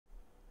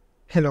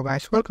Hello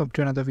guys, welcome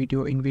to another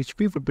video in which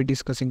we will be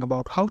discussing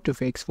about how to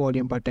fix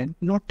volume button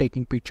not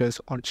taking pictures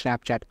on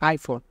Snapchat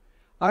iPhone.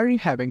 Are you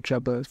having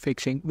trouble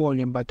fixing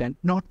volume button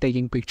not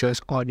taking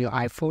pictures on your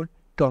iPhone?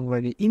 Don't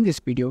worry, in this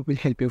video we'll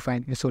help you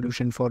find a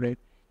solution for it.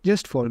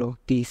 Just follow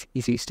these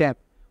easy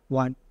steps.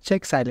 1.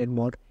 Check silent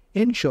mode.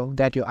 Ensure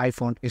that your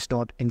iPhone is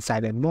not in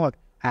silent mode,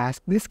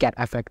 as this can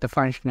affect the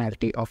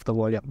functionality of the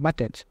volume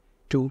buttons.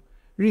 2.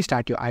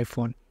 Restart your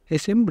iPhone. A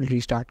simple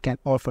restart can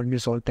often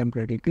resolve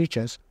temporary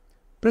glitches.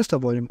 Press the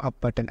volume up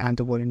button and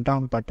the volume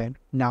down button,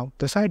 now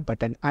the side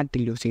button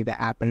until you see the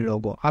Apple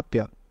logo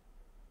appear.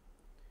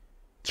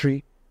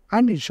 3.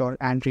 Uninstall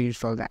and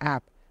reinstall the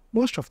app.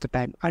 Most of the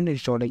time,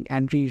 uninstalling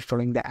and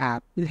reinstalling the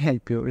app will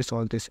help you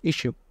resolve this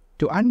issue.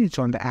 To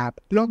uninstall the app,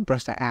 long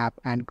press the app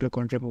and click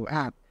on Remove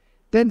App.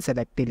 Then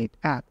select Delete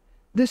App.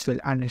 This will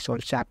uninstall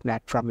Snapchat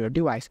from your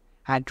device.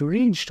 And to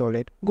reinstall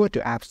it, go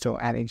to App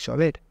Store and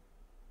install it.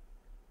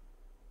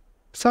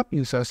 Some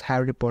users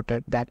have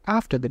reported that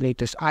after the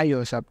latest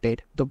iOS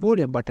update, the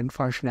volume button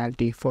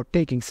functionality for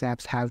taking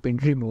snaps have been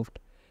removed.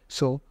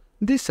 So,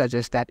 this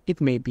suggests that it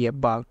may be a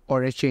bug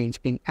or a change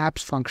in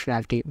app's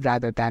functionality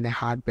rather than a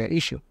hardware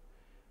issue.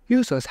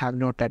 Users have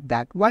noted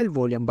that while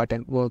volume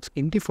button works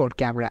in default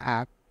camera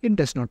app, it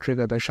does not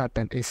trigger the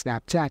shutdown in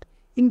Snapchat,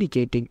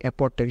 indicating a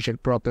potential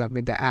problem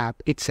with the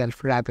app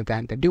itself rather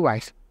than the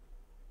device.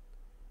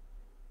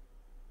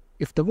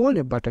 If the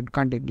volume button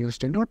continues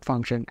to not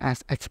function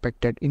as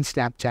expected in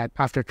Snapchat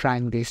after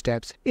trying these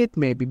steps, it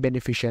may be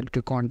beneficial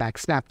to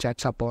contact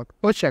Snapchat support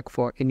or check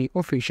for any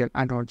official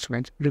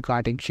announcements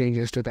regarding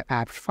changes to the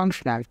app's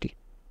functionality.